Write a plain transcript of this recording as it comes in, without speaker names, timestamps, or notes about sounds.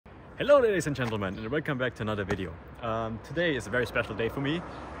Hello ladies and gentlemen, and welcome back to another video. Today is a very special day for me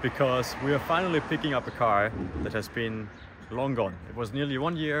because we are finally picking up a car that has been long gone. It was nearly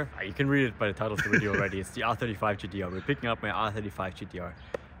 1 year. You can read it by the title of the video already. It's the R35 GTR. We're picking up my R35 GTR.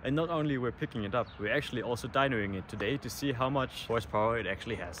 And not only we're picking it up, we're actually also dynoing it today to see how much horsepower it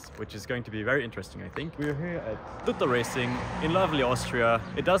actually has, which is going to be very interesting, I think. We're here at Dyno Racing in lovely Austria.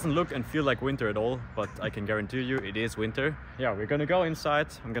 It doesn't look and feel like winter at all, but I can guarantee you it is winter. Yeah, we're gonna go inside.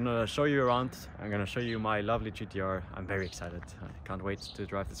 I'm gonna show you around. I'm gonna show you my lovely GTR. I'm very excited. I can't wait to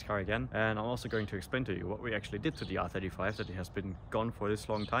drive this car again. And I'm also going to explain to you what we actually did to the R35, that it has been gone for this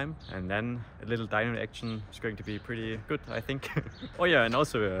long time. And then a little dyno action is going to be pretty good, I think. Oh yeah, and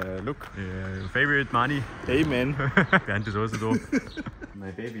also look, favorite Mani. Hey man. Bernd is also so.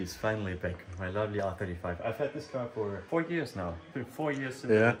 My baby is finally back. My lovely R35. I've had this car for 4 years now. It's been 4 years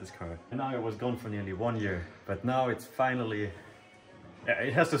since I had this car. And now it was gone for nearly 1 year. But now it's finally... Yeah,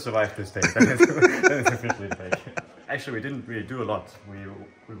 it has to survive this day. Then it's officially back. Actually, we didn't really do a lot. We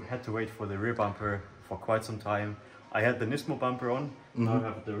had to wait for the rear bumper for quite some time. I had the Nismo bumper on. Now I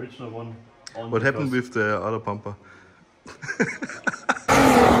have the original one on. What happened with the other bumper?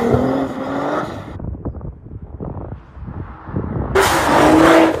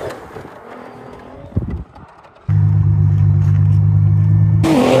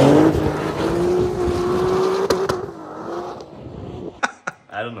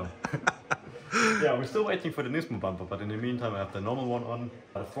 I don't know. Yeah, we're still waiting for the Nismo bumper, but in the meantime I have the normal one on.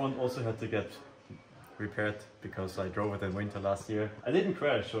 The front also had to get repaired because I drove it in winter last year. I didn't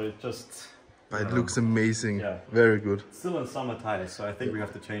crash, so it just... But it looks amazing. Yeah. Very good. Still on summer tires, so I think we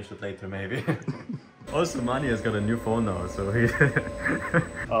have to change that later maybe. Also, Mani has got a new phone now, so he...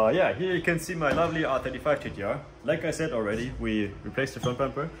 yeah, here you can see my lovely R35 GTR. Like I said already, we replaced the front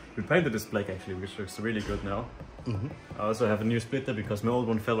bumper. We painted this black actually, which looks really good now. I also have a new splitter because my old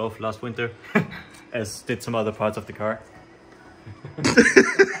one fell off last winter, as did some other parts of the car.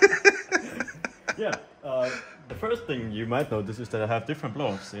 Yeah, the first thing you might notice is that I have different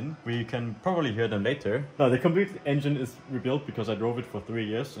blow-offs in. We can probably hear them later. Now, the complete engine is rebuilt because I drove it for 3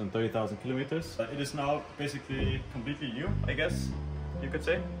 years and 30,000 kilometers. It is now basically completely new, I guess you could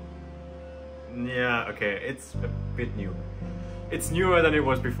say. Yeah, okay, it's a bit new. It's newer than it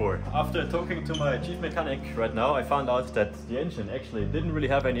was before. After talking to my chief mechanic right now, I found out that the engine actually didn't really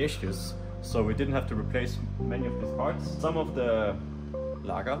have any issues. So we didn't have to replace many of these parts. Some of the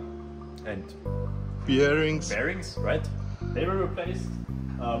lager and Bearings, right? They were replaced.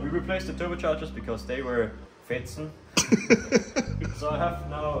 We replaced the turbochargers because they were fetzen. So I have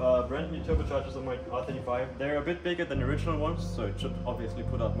now brand new turbochargers on my R35. They're a bit bigger than the original ones, so it should obviously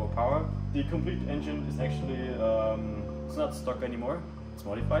put out more power. The complete engine is actually, it's not stock anymore, it's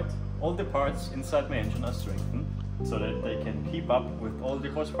modified. All the parts inside my engine are strengthened so that they can keep up with all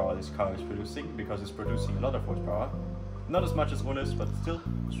the horsepower this car is producing, because it's producing a lot of horsepower. Not as much as Ulle's, but still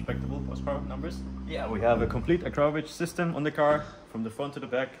respectable horsepower numbers. Yeah, we have a complete Akramovich system on the car, from the front to the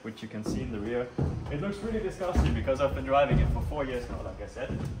back, which you can see in the rear. It looks really disgusting because I've been driving it for 4 years now, like I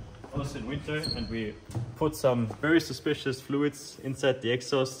said. Also in winter, and we put some very suspicious fluids inside the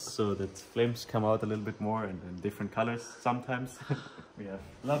exhaust so that flames come out a little bit more and in different colors sometimes. We have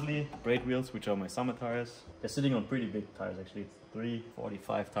lovely brake wheels, which are my summer tires. They're sitting on pretty big tires actually. It's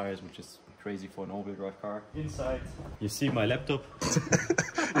 345 tires, which is crazy for an all-wheel drive car. Inside, you see my laptop.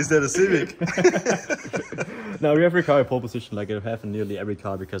 Is that a Civic? Now we have every car in pole position, like I have in nearly every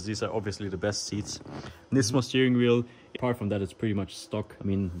car, because these are obviously the best seats. Nismo steering wheel. Apart from that, it's pretty much stock. I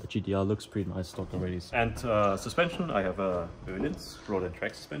mean, the GTR looks pretty nice stock already. And suspension, I have a Öhlins road and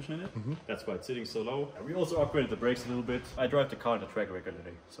track suspension in it. That's why it's sitting so low. We also upgraded the brakes a little bit. I drive the car on the track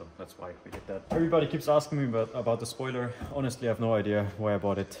regularly, so that's why we did that. Everybody keeps asking me about the spoiler. Honestly, I have no idea why I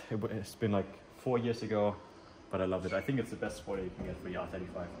bought it. It's been like 4 years ago, but I love it. I think it's the best spoiler you can get for the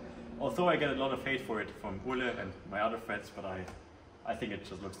R35. Although I get a lot of hate for it from Ulle and my other friends, but I think it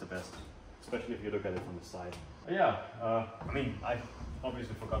just looks the best, especially if you look at it from the side. Yeah, I mean, I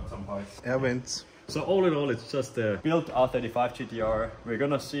obviously forgot some parts. Air vents. So all in all, it's just a built R35 GTR. We're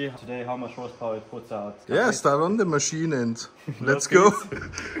gonna see today how much horsepower it puts out. Yeah, start on the machine and let's go.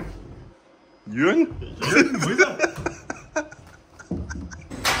 Jürgen? Jürgen, wo ist er?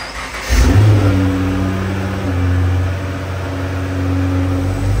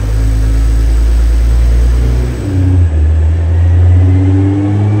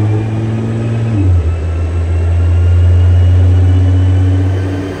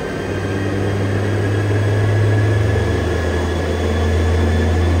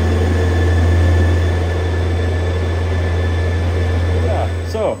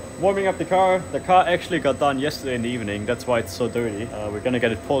 warming up the car. The car actually got done yesterday in the evening. That's why it's so dirty. We're gonna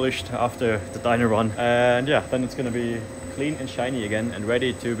get it polished after the dyno run. And yeah, then it's gonna be clean and shiny again and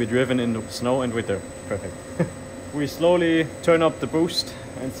ready to be driven in the snow and winter. Perfect. We slowly turn up the boost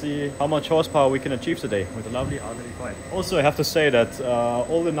and see how much horsepower we can achieve today with the lovely R35. Also, I have to say that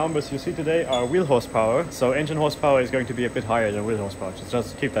all the numbers you see today are wheel horsepower. So engine horsepower is going to be a bit higher than wheel horsepower.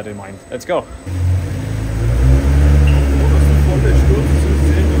 Just keep that in mind. Let's go.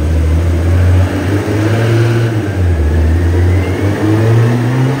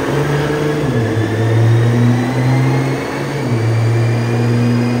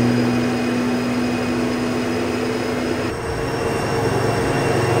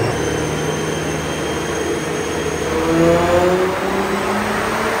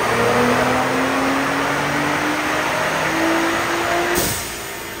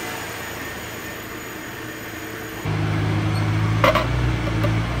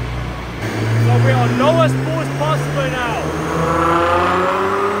 Lowest boost possible now.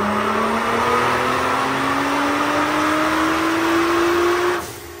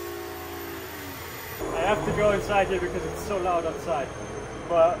 I have to go inside here because it's so loud outside.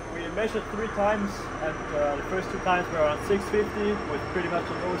 But we measured 3 times, and the first 2 times were around 650 with pretty much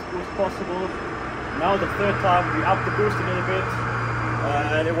the lowest boost possible. Now the 3rd time we upped the boost a little bit,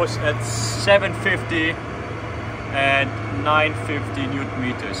 and it was at 750 and 950 Newton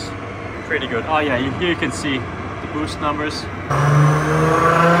meters. Pretty good. Oh yeah, here you can see the boost numbers.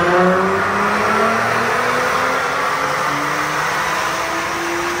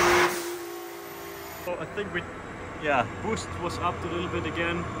 So I think boost was up a little bit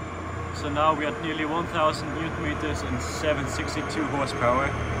again. So now we are at nearly 1000 Newton meters and 762 horsepower.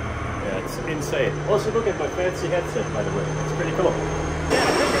 Yeah, it's insane. Also look at my fancy headset, by the way. It's pretty cool. Yeah,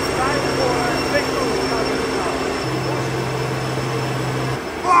 I think it's time for big boost.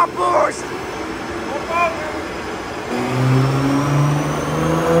 More boost!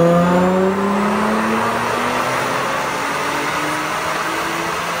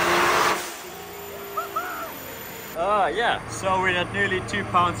 Yeah, so we're at nearly 2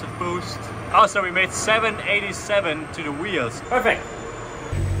 pounds of boost. Also, we made 787 to the wheels. Perfect!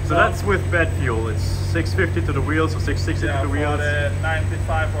 So that's with bed fuel. It's 650 to the wheels or 660 to the wheels. For the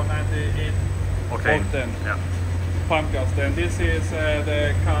 95 or 98 octane. Yeah. Pump gas. Then this is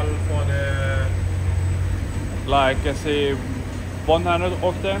the cal for the, like I say, 100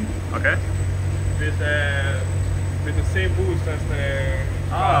 octane. Okay. With the same boost as the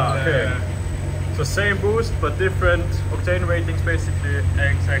okay. So same boost but different octane ratings basically.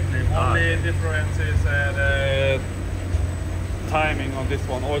 Exactly. Only difference is the timing on this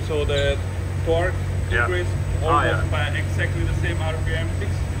one. Also the torque increase almost by exactly the same RPM.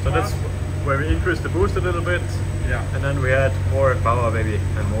 So that's where we increased the boost a little bit. Yeah. And then we had more power maybe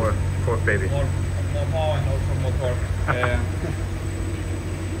and more torque maybe. More power and also more torque.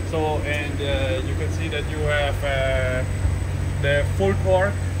 So and you can see that you have the full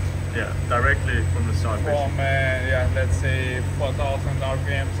torque. Yeah, directly from the start. From let's say 4000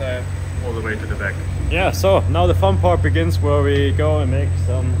 RPMs all the way to the back. Yeah, so now the fun part begins where we go and make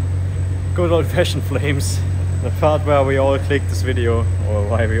some good old-fashioned flames. The part where we all click this video or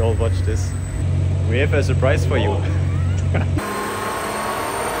why we all watch this. We have a surprise for you.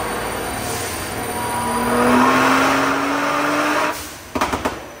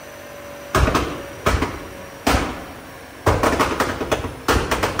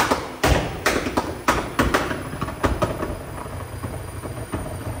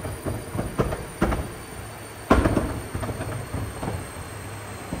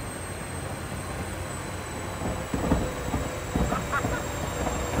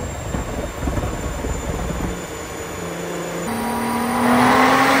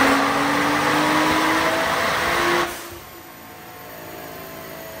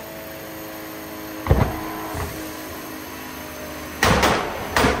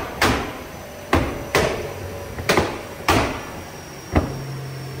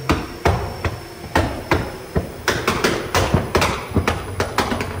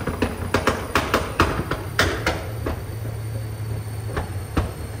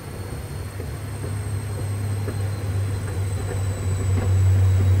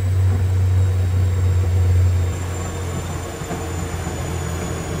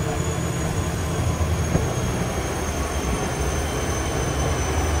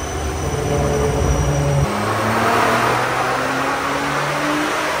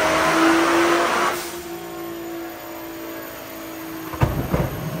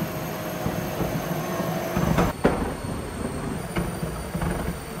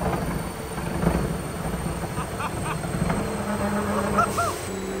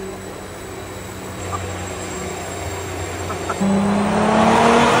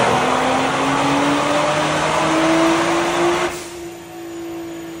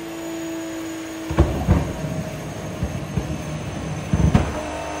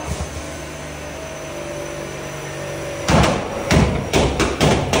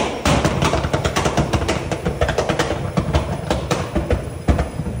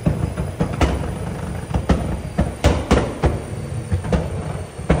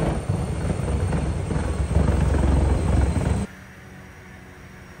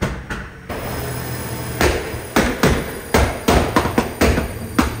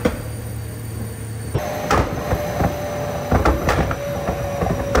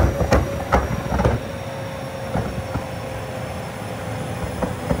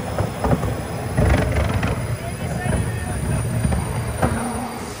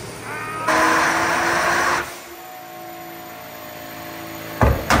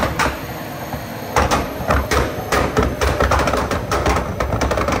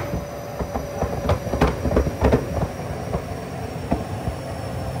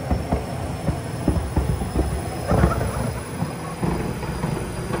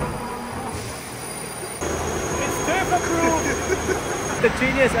 the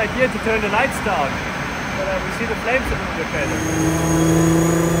genius idea to turn the lights down, so that we see the flames a little bit better.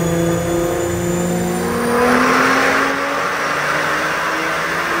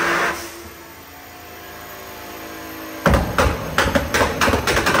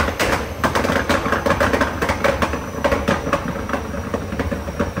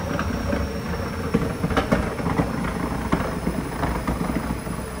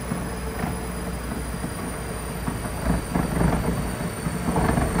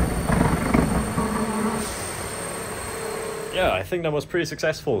 Yeah, I think that was pretty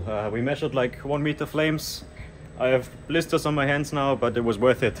successful. We measured like 1 meter flames. I have blisters on my hands now, but it was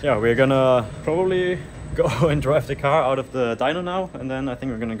worth it. Yeah, we're gonna probably go and drive the car out of the dyno now, and then I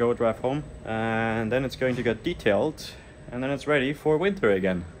think we're gonna go drive home, and then it's going to get detailed, and then it's ready for winter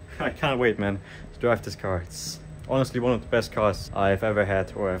again. I can't wait, man, to drive this car. It's honestly one of the best cars I've ever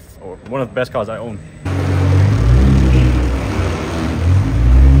had, or one of the best cars I own.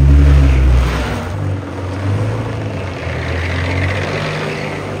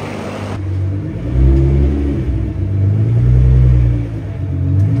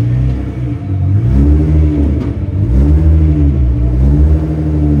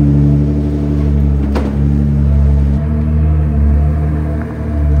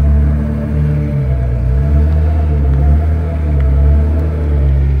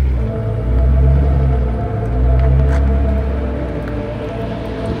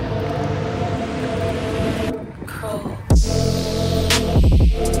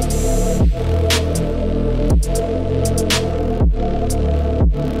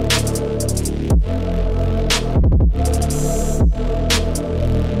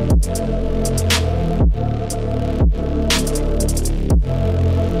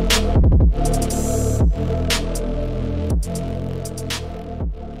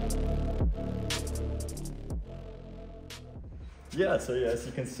 Yeah, so yeah, as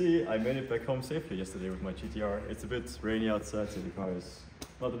you can see, I made it back home safely yesterday with my GTR. It's a bit rainy outside, so the car is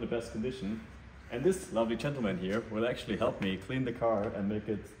not in the best condition. And this lovely gentleman here will actually help me clean the car and make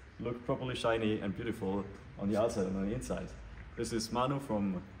it look properly shiny and beautiful on the outside and on the inside. This is Manu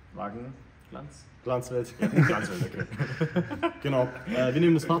from Glanzwelt. Ja, Glanzwelt, okay. Genau. Wir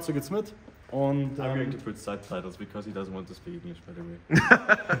nehmen das Fahrzeug jetzt mit. Und, I'm going to put subtitles because he doesn't want to speak English, by the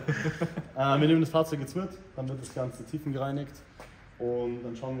way. wir nehmen das Fahrzeug jetzt mit, dann wird das Ganze tiefengereinigt und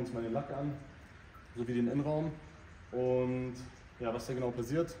dann schauen wir uns mal den Lack an, sowie den Innenraum. Und ja, was da genau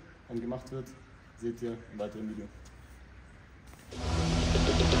passiert und gemacht wird, seht ihr im weiteren Video.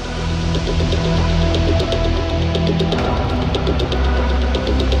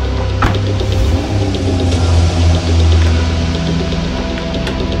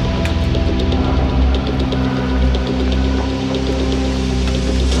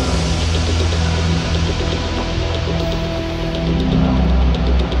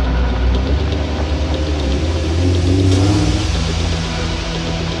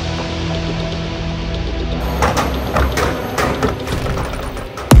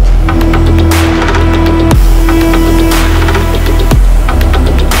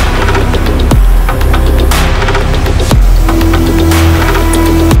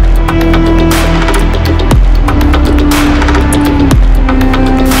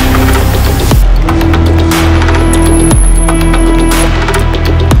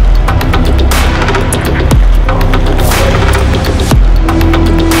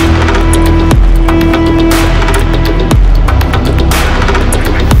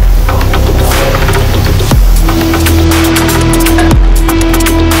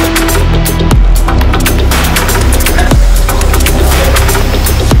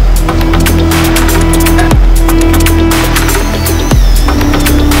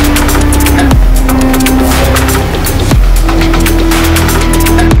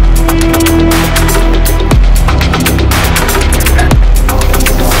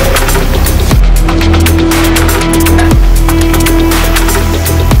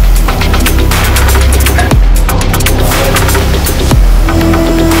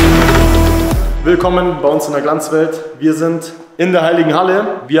 Willkommen bei uns in der Glanzwelt. Wir sind in der Heiligen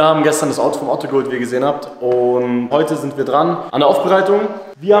Halle. Wir haben gestern das Auto vom Otto geholt, wie ihr gesehen habt. Und heute sind wir dran an der Aufbereitung.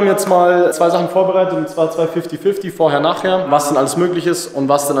 Wir haben jetzt mal zwei Sachen vorbereitet, und zwar zwei 50-50, vorher, nachher. Was denn alles möglich ist und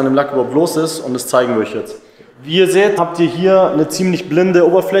was denn an dem Lack überhaupt los ist. Und das zeigen wir euch jetzt. Wie ihr seht, habt ihr hier eine ziemlich blinde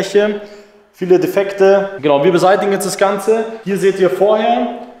Oberfläche. Viele Defekte. Genau, wir beseitigen jetzt das Ganze. Hier seht ihr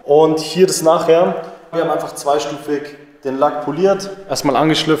vorher und hier das nachher. Wir haben einfach zweistufig den Lack poliert, erstmal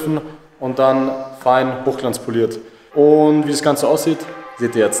angeschliffen und dann fein hochglanzpoliert. Und wie das Ganze aussieht,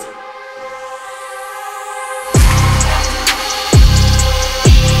 seht ihr jetzt.